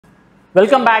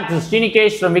Welcome back. This is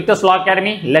Srinikesh from Victus Law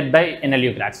Academy, led by NLU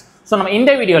Grads. So, நம்ம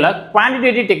இந்த வீடியோல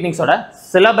quantitative techniques ஓட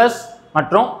syllabus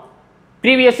மற்றும்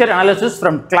previous year analysis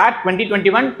from CLAT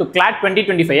 2021 to CLAT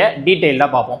 2025 டீடைலா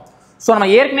பார்ப்போம். So, நம்ம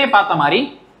ஏற்கனவே பார்த்த மாதிரி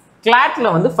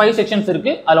CLATல வந்து 5 sections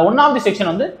இருக்கு. அதுல one of the section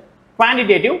வந்து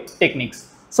quantitative techniques.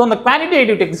 So, அந்த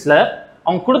quantitative techniquesல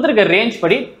அவங்க கொடுத்திருக்க range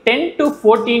படி 10 to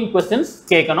 14 questions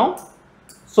கேட்கணும்.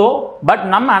 So, but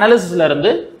நம்ம analysisல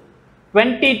இருந்து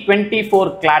 2024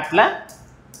 CLATல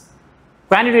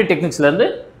quantitative techniques ல இருந்து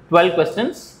 12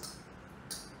 questions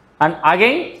and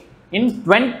again in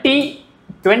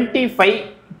 2025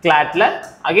 CLATல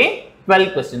again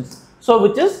 12 questions, so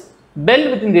which is well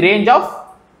within the range of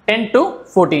 10 to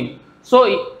 14.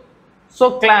 so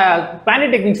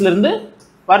quantitative techniques ல இருந்து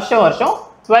வருஷம்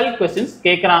 12 questions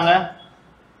கேக்குறாங்க.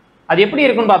 அது எப்படி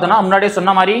இருக்குன்னு பார்த்தோம்னா முன்னாடியே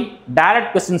சொன்ன மாதிரி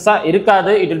டைரக்ட் क्वेश्चंसா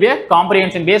இருக்காது. it will be a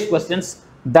comprehension based questions.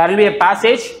 There will be a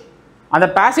passage. அந்த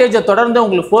பேசேஜை தொடர்ந்து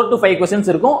உங்களுக்கு 4 to 5 questions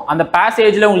இருக்கும். அந்த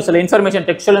பேசேஜில் உங்களுக்கு சில இன்ஃபர்மேஷன்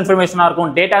டெக்ஸ்டுவல் இன்ஃபர்மேஷனாக இருக்கும்,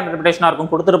 டேட்டா இன்டர்பிரேஷனாக இருக்கும்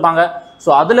கொடுத்துருப்பாங்க. ஸோ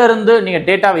அதிலிருந்து நீங்கள்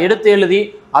டேட்டாவை எடுத்து எழுதி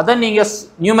அதை நீங்கள்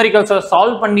நியூமெரிக்கல்ஸை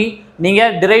சால்வ் பண்ணி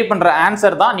நீங்கள் டிரைவ் பண்ணுற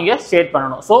ஆன்சர் தான் நீங்கள் ஷேட்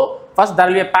பண்ணணும். So first there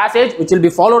will be a passage which will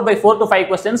be followed by 4 to 5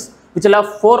 questions which will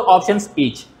have 4 options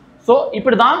each. So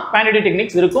இப்படி தான் quantitative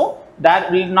techniques இருக்கும். There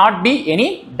will not be any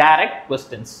direct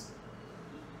questions.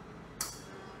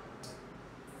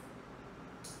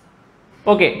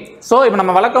 Okay, so இப்போ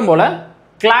நம்ம வழக்கம் போல்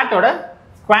கிளாட்டோட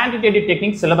quantitative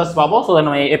technique syllabus பார்ப்போம். So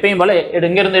நம்ம எப்பயும் போல்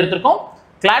எங்கேருந்து எடுத்திருக்கோம்,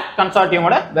 கிளாட்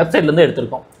கன்சார்டியமோட வெப்சைட்லேருந்து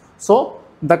எடுத்திருக்கோம். So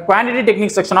the quantitative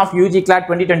technique section of UG Claude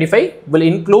 2025 will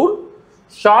include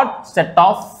short set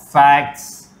of facts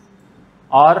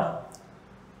or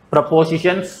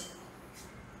propositions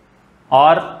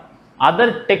or other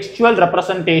textual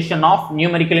representation of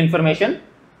numerical information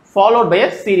followed by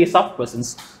a series of questions.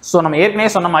 So நம்ம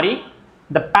ஏற்கனவே சொன்ன மாதிரி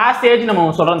இந்த passage நம்ம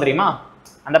சொல்றோம் தெரியுமா,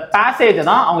 அந்த passage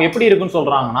தான் அவங்க எப்படி இருக்குன்னு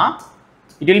சொல்றாங்கன்னா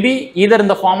it will be either in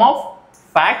the form of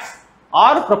facts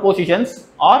or propositions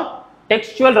or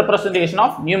textual representation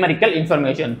of numerical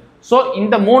information. So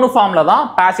இந்த மூணு ஃபார்ம்ல தான்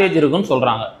பேசேஜ் இருக்குன்னு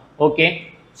சொல்றாங்க. ஓகே,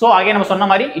 ஸோ அகைன் நம்ம சொன்ன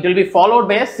மாதிரி it will be followed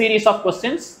by a series of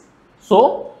questions. So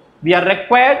we are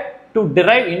required to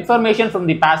derive information from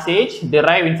the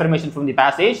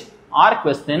passage or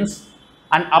questions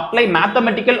and apply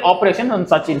mathematical operations on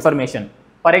such information.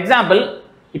 For example,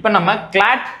 இப்போ நம்ம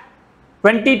CLAT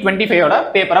 2025 ஓட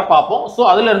பேப்பரை பார்ப்போம். So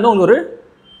அதுல இருந்து உங்களுக்கு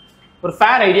ஒரு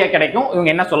fair idea கிடைக்கும் இவங்க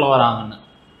என்ன சொல்ல வராங்கன்னு.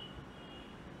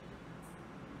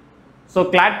 So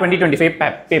CLAT 2025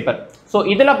 paper. ஸோ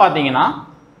இதில் பார்த்தீங்கன்னா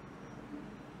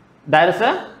there is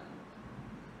a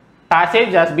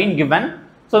passage has been given.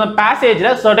 So அந்த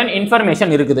பேசேஜில் certain information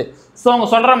இருக்குது. ஸோ அவங்க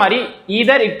சொல்ற மாதிரி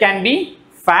either it can be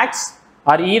facts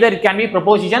or either it can be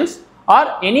propositions or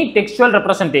any textual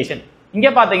representation. இங்க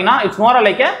பாத்தீங்கன்னா it's more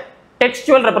like a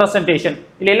textual representation.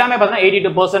 இதுல எல்லாமே பாத்தீங்கன்னா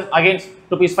 82% against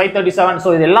 ₹537. ஸோ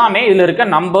இது எல்லாமே இதுல இருக்க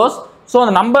நம்பர்ஸ். ஸோ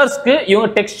அந்த நம்பர்ஸ்க்கு இவங்க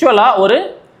டெக்ஸ்டுவலா ஒரு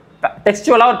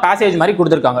பேசேஜ் மாதிரி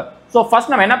கொடுத்துருக்காங்க. ஸோ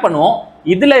ஃபர்ஸ்ட் நம்ம என்ன பண்ணுவோம்,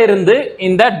 இதுல இருந்து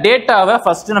இந்த டேட்டாவை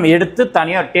ஃபர்ஸ்ட் நம்ம எடுத்து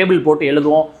தனியாக டேபிள் போட்டு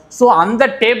எழுதுவோம். ஸோ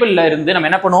அந்த டேபிள்ல இருந்து நம்ம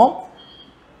என்ன பண்ணுவோம்,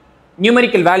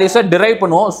 நியூமெரிக்கல் வேல்யூஸை டிரைவ்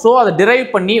பண்ணுவோம். ஸோ அதை டிரைவ்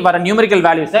பண்ணி வர நியூமெரிக்கல்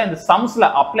வேல்யூஸை இந்த சம்ஸில்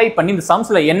அப்ளை பண்ணி இந்த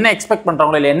சம்ஸில் என்ன எக்ஸ்பெக்ட்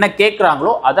பண்ணுறாங்களோ இல்லை என்ன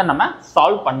கேட்குறாங்களோ அதை நம்ம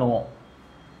சால்வ் பண்ணுவோம்.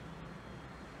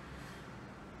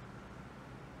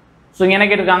 ஸோ இங்கே என்ன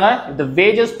கேட்டிருக்காங்க, the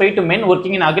wages paid to men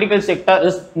working in agriculture sector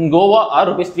is in Goa are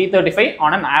 ₹335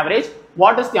 on an average.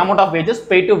 What is the amount of wages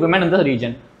paid to women in the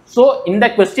region? So இந்த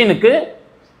கொஸ்டினுக்கு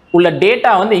உள்ள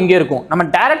data வந்து இங்கே இருக்கும். நம்ம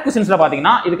டைரக்ட் கொஸ்டின்ஸ்ல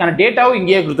பார்த்தீங்கன்னா இதுக்கான டேட்டாவும்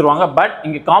இங்கேயே கொடுத்துருவாங்க. பட்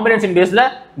இங்கே காம்பினேஷன் பேஸில்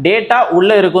டேட்டா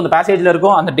உள்ளே இருக்கும், இந்த பேசேஜில்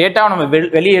இருக்கும். அந்த டேட்டாவை நம்ம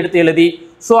வெளியே எடுத்து எழுதி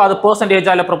ஸோ அது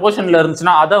பெர்சன்டேஜா இல்லை ப்ரொபோர்ஷனில்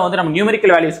இருந்துச்சுன்னா அதை வந்து நம்ம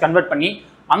நியூமெரிக்கல் வேல்யூஸ் கன்வெர்ட் பண்ணி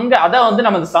அங்கே அதை வந்து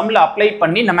நம்ம சம்மில் அப்ளை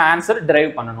பண்ணி நம்ம ஆன்சர் டிரைவ்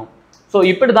பண்ணணும். ஸோ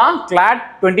இப்படி தான் CLAT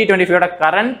 2025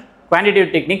 current quantitative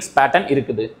techniques pattern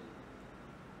இருக்குது.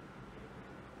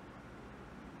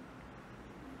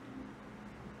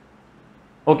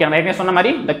 Okay, நம்ம ஏற்கனவே சொன்ன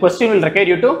மாதிரி the question will require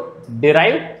you to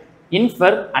derive,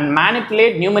 infer and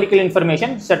manipulate numerical information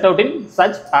set out in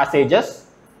such passages,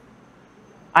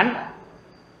 and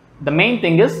the main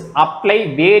thing is apply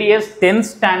various 10th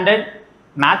standard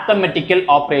mathematical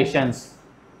operations.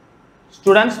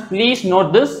 Students, please note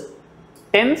this,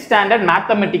 10th standard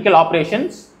mathematical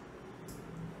operations.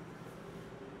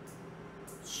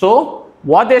 So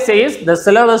what they say is the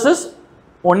syllabus is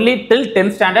only till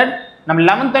 10th standard. நம்ம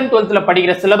 11th and 12th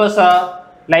படிக்கிற syllabus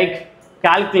like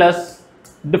calculus,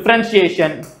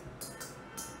 differentiation,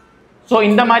 so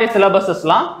இந்த மாதிரி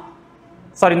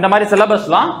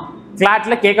சிலபஸ்லாம்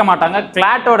கிளாட்ல கேட்க மாட்டாங்க.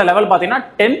 கிளாட்டோட level பார்த்தீங்கன்னா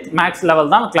 10th maths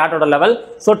level தான் கிளாட்டோட level.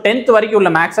 So 10th வரைக்கும்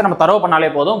உள்ள மேக்ஸை நம்ம தரவு பண்ணாலே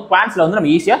போதும், குவான்ஸ்ல வந்து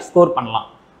நம்ம ஈஸியாக ஸ்கோர் பண்ணலாம்.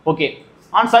 Okay,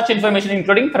 on such information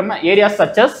including from areas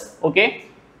such as okay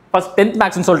first 10th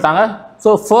max னு சொல்லிட்டாங்க. so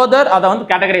further அத வந்து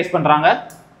கேட்டகரைஸ் பண்றாங்க.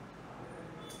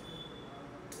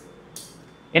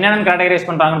 என்னென்ன கேட்டகரைஸ்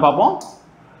பண்றாங்கன்னு பாப்போம்.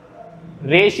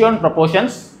 ratio and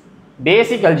proportions,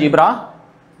 basic algebra,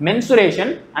 mensuration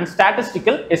and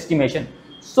statistical estimation.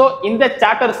 so இந்த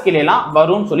சாப்டர்ஸ் கீழலாம்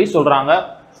வரும்னு சொல்லி சொல்றாங்க.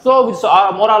 so it's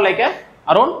more or like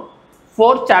around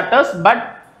 4 chapters but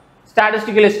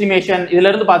statistical estimation இதுல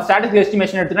இருந்து பாத்து statistical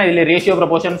estimation எடுத்துனா இதுல ratio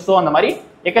proportion so அந்த மாதிரி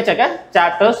எக்கச்சக்க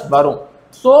chapters வரும்.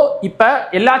 so இப்போ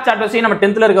எல்லா சாப்டர்ஸையும் நம்ம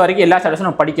 10th ல இருக்க வரைக்கும் எல்லா சாப்டர்ஸும்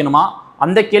நம்ம படிக்கணுமா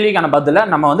அந்த கேள்விக்கான பதில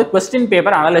நம்ம வந்து क्वेश्चन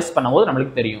பேப்பர் அனலைஸ் பண்ணும்போது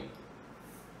நமக்கு தெரியும்.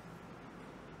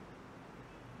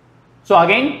 so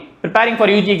again preparing for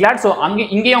UG CLAT so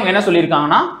இங்கேயும் அவங்க என்ன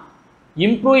சொல்லிருக்காங்கன்னா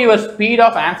improve your speed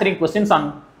of answering questions on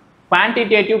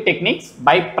quantitative techniques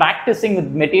by practicing with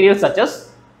materials such as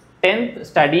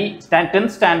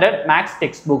 10th standard max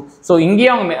textbook. so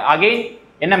இங்கேயும் அவங்க again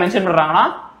என்ன mention பண்றாங்கன்னா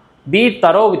be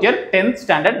thorough with your 10th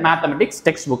standard mathematics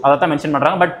textbook அத தான் mention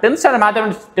பண்றாங்க. But 10th standard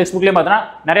mathematics textbookலயே பார்த்தா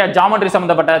நிறைய geometry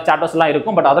சம்பந்தப்பட்ட சாப்டர்ஸ் எல்லாம்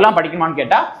இருக்கும். பட் அதெல்லாம் படிக்கணுமான்னு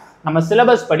கேட்டா நம்ம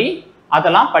சிலபஸ் படி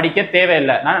அதெல்லாம் படிக்க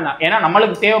தேவையில்லை. ஏன்னா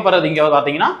நம்மளுக்கு தேவைப்படுறது இங்க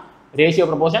பாத்தீங்கன்னா ரேஷியோ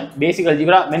ப்ரொபோர்ஷன், பேசிக்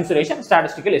அல்ஜிப்ரா, மென்சுரேஷன்,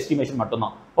 ஸ்டாட்டிஸ்டிக்கல் எஸ்டிமேஷன்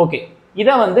மட்டும்தான். ஓகே,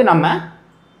 இதை வந்து நம்ம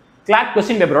கிளாட்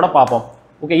கொஸ்டின் பேப்பரோட பார்ப்போம்.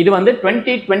 ஓகே, இது வந்து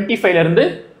 2025 இருந்து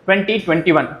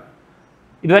 2021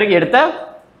 இது வரைக்கும் எடுத்த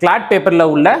கிளாட் பேப்பர்ல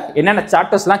உள்ள என்னென்ன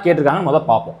சாப்டர்ஸ்லாம் கேட்டிருக்காங்கன்னு முதல்ல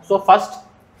பார்ப்போம். ஸோ ஃபர்ஸ்ட்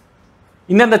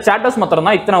இந்த சாப்டர்ஸ் மாத்திரம்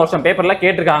தான் இத்தனை வருஷம் பேப்பர்ல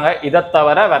கேட்டிருக்காங்க. இதை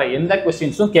தவிர வேற எந்த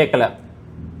கொஸ்டின்ஸும் கேட்கல.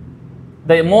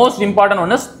 The most important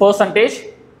one is percentage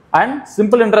and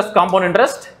simple interest, compound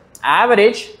interest,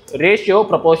 average, ratio,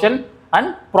 proportion and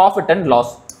profit and loss.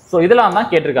 So இதெல்லாம் தான்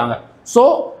கேட்டிருக்காங்க. So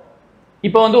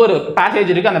இப்போ வந்து ஒரு பேசேஜ்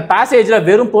இருக்கு. அந்த பேசேஜ்ல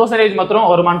வெறும் பெர்சன்டேஜ் மாத்திரம்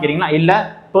வருமான்னு கேட்டீங்கன்னா இல்ல,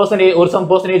 பெர்சன்டேஜ் ஒரு சம்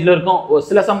பெர்சன்டேஜ்ல இருக்கும்,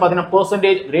 சில சம் பார்த்தீங்கன்னா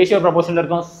பெர்சன்டேஜ் ரேஷியோ ப்ரொபோர்ஷன்ல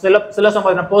இருக்கும், சில சம்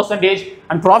பார்த்தீங்கன்னா பெர்சன்டேஜ்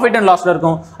அண்ட் ப்ராஃபிட் அண்ட் லாஸ்ல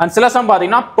இருக்கும், அண்ட் சில சம்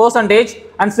பார்த்தீங்கன்னா பெர்சன்டேஜ்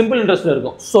அண்ட் சிம்பிள் இன்ட்ரெஸ்ட்ல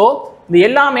இருக்கும். ஸோ இது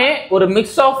எல்லாமே ஒரு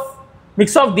மிக்ஸ்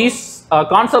ஆஃப் தீஸ்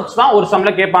கான்செப்ட்ஸ் தான் ஒரு சம்ல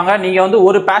கேட்பாங்க. நீங்க வந்து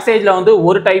ஒரு பேசேஜ்ல வந்து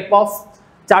ஒரு டைப் ஆஃப்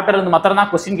சாப்டர் இருந்து மாத்திரம் தான்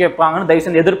கொஸ்டின் கேட்பாங்கன்னு தயவு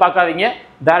செஞ்சு எதிர்பார்க்காதீங்க.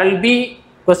 there will be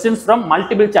questions from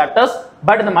multiple chapters,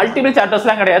 but இந்த multiple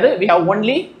chaptersலாம் கிடையாது. we have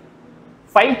only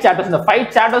 5 chapters. இந்த 5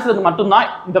 chapters இருந்து மட்டும் தான்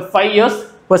இந்த 5 years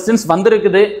questions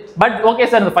வந்திருக்குது. பட் ஓகே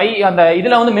சார், இந்த 5 அந்த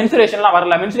இதுல வந்து மென்சுரேஷன்லாம்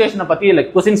வரல, மென்சுரேஷனை பத்தி இல்ல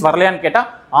questions வரலையான்னு கேட்டா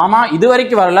ஆமா இது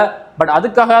வரைக்கும் வரல. பட்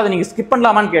அதுக்காக அதை நீங்க ஸ்கிப்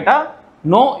பண்ணலாமான்னு கேட்டா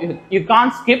no, you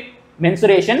can't skip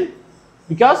mensuration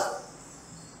because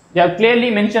they have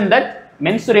clearly mentioned that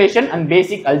mensuration and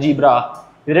basic algebra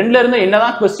இது ரெண்டுல இருந்து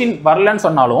என்னதான் கொஸ்டின் வரலன்னு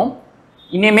சொன்னாலும்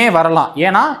இனிமே வரலாம்.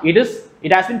 ஏன்னா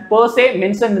it has been per se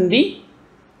mentioned in the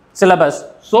syllabus.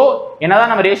 so என்னதான்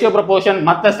நம்ம ரேஷியோ ப்ரொபோர்ஷன்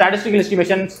மற்ற ஸ்டாட்டிஸ்டிக்கல்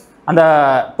எஸ்டிமேஷன்ஸ் அந்த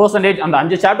பெர்சன்டேஜ் அந்த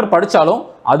 5 சாப்டர் படிச்சாலும்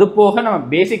அது போக நம்ம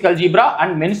பேசிக் அல்ஜிப்ரா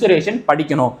அண்ட் மென்சுரேஷன்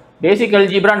படிக்கணும். பேசிக்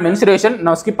அல்ஜிப்ரா அண்ட் மென்சுரேஷன்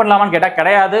நம்ம ஸ்கிப் பண்ணலாமான்னு கேட்டா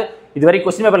கிடையாது. இது வரை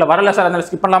கொஸ்டின் பேப்பர்ல வரல சார், அதனால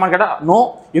ஸ்கிப் பண்ணலாமான்னு கேட்டா no,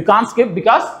 you can't skip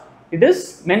because it is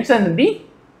mentioned in the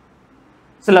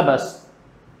syllabus.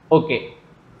 Okay,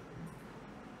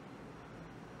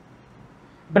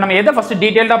 இப்போ நம்ம எதை ஃபர்ஸ்ட்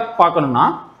டீடைல்டா பார்க்கணும்னா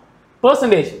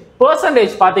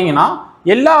பெர்சன்டேஜ் பார்த்தீங்கன்னா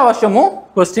எல்லா வருஷமும்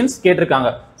கொஸ்டின்ஸ் கேட்டிருக்காங்க.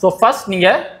 ஸோ ஃபர்ஸ்ட் நீங்க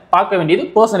பார்க்க வேண்டியது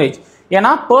பெர்சன்டேஜ்.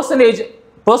 ஏன்னா பெர்சன்டேஜ்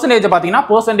பார்த்தீங்கன்னா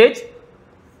பெர்சன்டேஜ்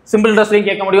சிம்பிள் இன்ட்ரெஸ்ட்லையும்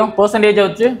கேட்க முடியும், பெர்சன்டேஜை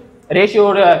வச்சு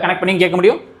ரேஷியோட கனெக்ட் பண்ணி கேட்க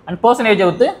முடியும், அண்ட் பெர்சன்டேஜை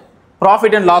வச்சு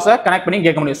ப்ராஃபிட் அண்ட் லாஸை கனெக்ட் பண்ணி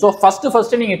கேட்க முடியும். ஸோ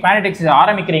ஃபர்ஸ்ட் நீங்க குவான்டிட்டிக்ஸ்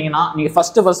ஆரம்பிக்கிறீங்கன்னா நீங்க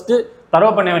ஃபர்ஸ்ட்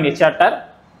தரவு பண்ண வேண்டிய chapter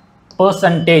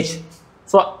percentage.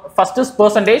 So first is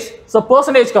percentage. So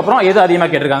பெர்சன்டேஜ்க்கு அப்புறம் எது அதிகமாக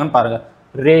கேட்டிருக்காங்கன்னு பாருங்க.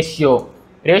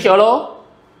 ரேஷியோல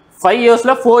 5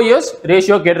 இயர்ஸ்ல 4 இயர்ஸ்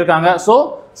ரேஷியோ கேட்டிருக்காங்க. ஸோ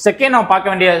செகண்ட் நம்ம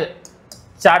பார்க்க வேண்டிய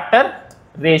சாப்டர்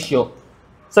ரேஷியோ.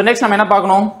 ஸோ நெக்ஸ்ட் நம்ம என்ன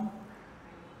பார்க்கணும்,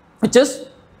 which is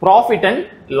profit and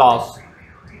loss.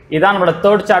 இதான் நம்மளோட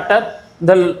third chapter.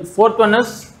 the fourth one is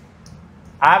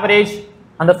average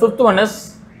and the fifth one is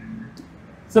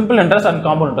simple interest and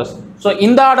compound interest. So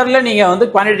இந்த ஆர்டர்ல நீங்க வந்து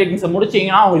குவான்டிட்டி டெக்னிக்ஸை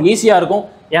முடிச்சீங்கன்னா உங்களுக்கு ஈஸியா இருக்கும்.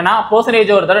 ஏன்னா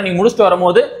பெர்சன்டேஜ் ஒரு தடவை நீங்க முடிச்சுட்டு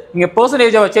வரும்போது நீங்க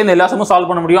பெர்சன்டேஜை வச்சு இந்த எல்லா சமும் சால்வ்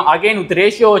பண்ண முடியும். அகைன் வித்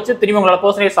ரேஷியோ வச்சு திரும்பி உங்களால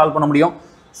பெர்சன்டேஜ் சால்வ் பண்ண முடியும்.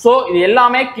 ஸோ இது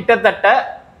எல்லாமே கிட்டத்தட்ட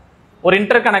ஒரு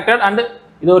இன்டர் கனெக்டட் அண்ட்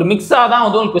இது ஒரு மிக்ஸா தான்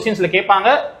வந்து உங்களுக்கு கொஸ்டின்ஸ்ல கேட்பாங்க.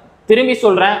 திரும்பி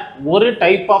சொல்றேன், ஒரு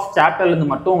டைப் ஆஃப் சாப்டர்ல இருந்து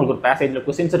மட்டும் உங்களுக்கு ஒரு பேசேஜ்ல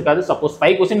கொஸ்டின்ஸ் இருக்காது. சப்போஸ்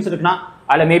 5 கொஸ்டின்ஸ் இருக்குன்னா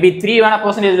அதுல மேபி 3 வேணா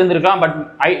பெர்சன்டேஜ்ல இருந்து இருக்கலாம். பட்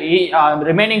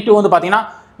ரிமைனிங் 2 வந்து பாத்தீங்கன்னா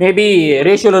மேபி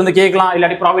ரேஷியோல இருந்து கேட்கலாம்,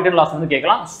 இல்லாட்டி ப்ராஃபிட் அண்ட் லாஸ் இருந்து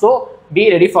கேட்கலாம். So be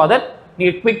ready for that.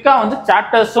 நீங்க குவிக்கா வந்து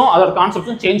சாப்டர்ஸும் அதோட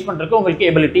கான்செப்ட்ஸும் சேஞ்ச் பண்றதுக்கு உங்களுக்கு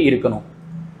எபிலிட்டி இருக்கணும்.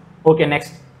 ஓகே,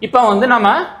 நெக்ஸ்ட் இப்போ வந்து நம்ம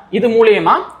இது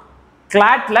மூலியமா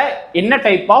கிளாட்ல என்ன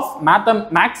டைப் ஆஃப்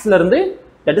மேக்ஸ்ல இருந்து,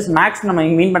 தட் இஸ் மேக்ஸ் நம்ம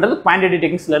மீன் பண்றது குவான்டிட்டி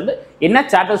டெக்னிக்ஸ்ல இருந்து என்ன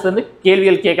சாப்டர்ஸ்ல இருந்து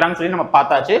கேள்விகள் கேட்கறாங்கன்னு சொல்லி நம்ம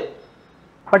பார்த்தாச்சு.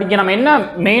 பட் இங்க நம்ம என்ன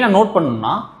மெயினா நோட்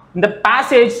பண்ணணும்னா இந்த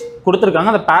பேசேஜ் கொடுத்துருக்காங்க.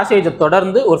 அந்த பேசேஜை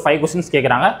தொடர்ந்து ஒரு 5 கொஸ்டின்ஸ்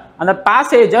கேட்குறாங்க. அந்த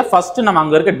பேசேஜை ஃபஸ்ட்டு நம்ம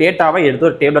அங்கே இருக்க டேட்டாவை எடுத்து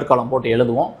ஒரு டேபிள் காலம் போட்டு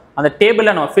எழுதுவோம். அந்த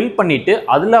டேபிளை நம்ம ஃபில் பண்ணிவிட்டு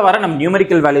அதில் வர நம்ம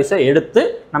நியூமெரிக்கல் வேல்யூஸை எடுத்து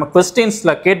நம்ம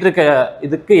கொஸ்டின்ஸில் கேட்டிருக்க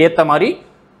இதுக்கு ஏற்ற மாதிரி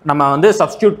நம்ம வந்து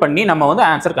சப்ஸ்டியூட் பண்ணி நம்ம வந்து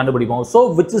ஆன்சர் கண்டுபிடிப்போம். So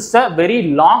which is a very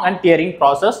long and tearing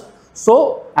process. So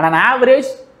and an average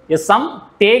a sum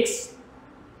takes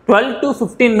 12 to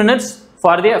 15 minutes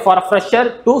for a fresher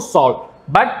to solve.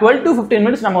 But 12 to 15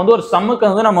 minutes நம்ம வந்து ஒரு சம்முக்கு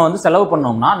வந்து நம்ம வந்து செலவு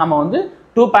பண்ணோம்னா நம்ம வந்து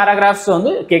 2 paragraphs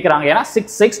வந்து கேட்குறாங்க. ஏன்னா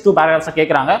 2 paragraphs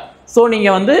கேட்குறாங்க. ஸோ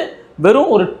நீங்கள் வந்து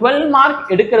வெறும் ஒரு 12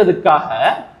 மார்க் எடுக்கிறதுக்காக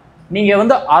நீங்கள்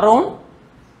வந்து around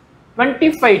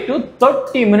 25 to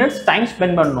 30 minutes time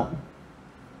spend பண்ணணும்.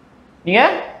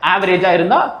 நீங்கள் ஆவரேஜாக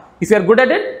இருந்தால் if you are good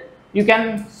at it you can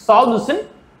solve this in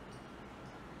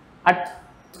at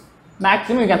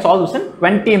maximum you can solve this in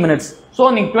 20 minutes. So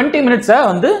நீங்கள் 20 minutes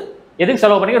வந்து எதுக்கு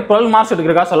செலவு பண்ணுறீங்க? 12 மார்க்ஸ்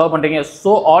எடுக்கிறதுக்காக செலவு பண்ணுறீங்க.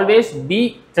 So always be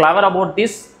clever about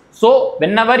this. So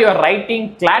whenever you are writing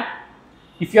CLAT,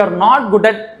 if you are not good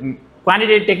at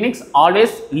quantitative techniques,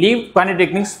 always leave quantitative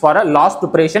techniques for a last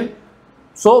preparation.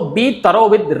 So be thorough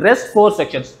with the rest 4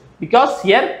 sections because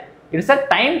here it is a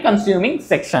time consuming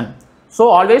section. So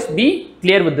always be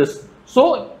clear with this. So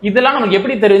இதெல்லாம் நமக்கு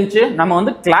எப்படி தெரிஞ்சு? நம்ம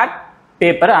வந்து CLAT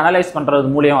பேப்பரை analyse பண்ணுறது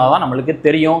மூலியமாக தான் நம்மளுக்கு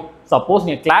தெரியும். சப்போஸ்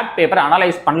நீங்கள் CLAT பேப்பரை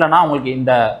அனலைஸ் பண்ணலன்னா உங்களுக்கு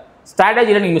இந்த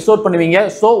ஸ்ட்ராட்டஜியில் நீங்கள் மிஸ் அவுட் பண்ணுவீங்க.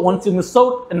 So once you miss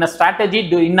out in a strategy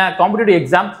in a competitive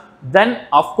exam then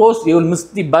of course you will miss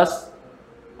the bus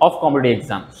of competitive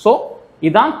exam. So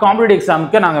இதான் காம்படிட்டிவ்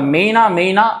எக்ஸாமுக்கு நாங்கள்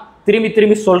மெயினாக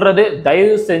திரும்பி சொல்கிறது.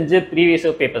 தயவு செஞ்சு ப்ரீவியஸ்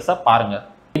பேப்பர்ஸை பாருங்கள்.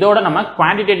 இதோட நம்ம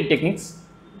குவான்டிடேட்டிவ் டெக்னிக்ஸ்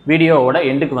வீடியோவோட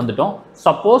எண்டுக்கு வந்துட்டோம்.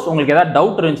 சப்போஸ் உங்களுக்கு ஏதாவது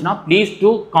டவுட் இருந்துச்சுன்னா please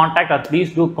do contact R please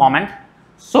do comment.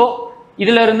 So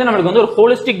இதில் இருந்து நம்மளுக்கு வந்து ஒரு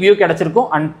ஹோலிஸ்டிக் வியூ கிடைச்சிருக்கும்.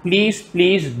 And please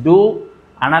do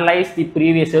analyze the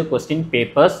previous year question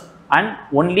papers, and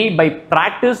only by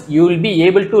practice you will be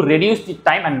able to reduce the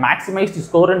time and maximize the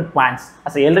score in quants.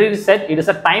 As I already said, it is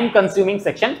a time consuming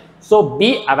section, so be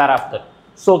aware of that.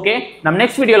 So okay, nam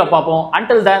next video la paapom.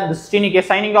 Until then, this is Srinike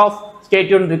signing off. Stay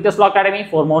tuned with Victus Law Academy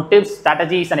for more tips,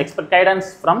 strategies and expert guidance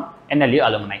from NLU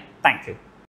alumni. Thank you.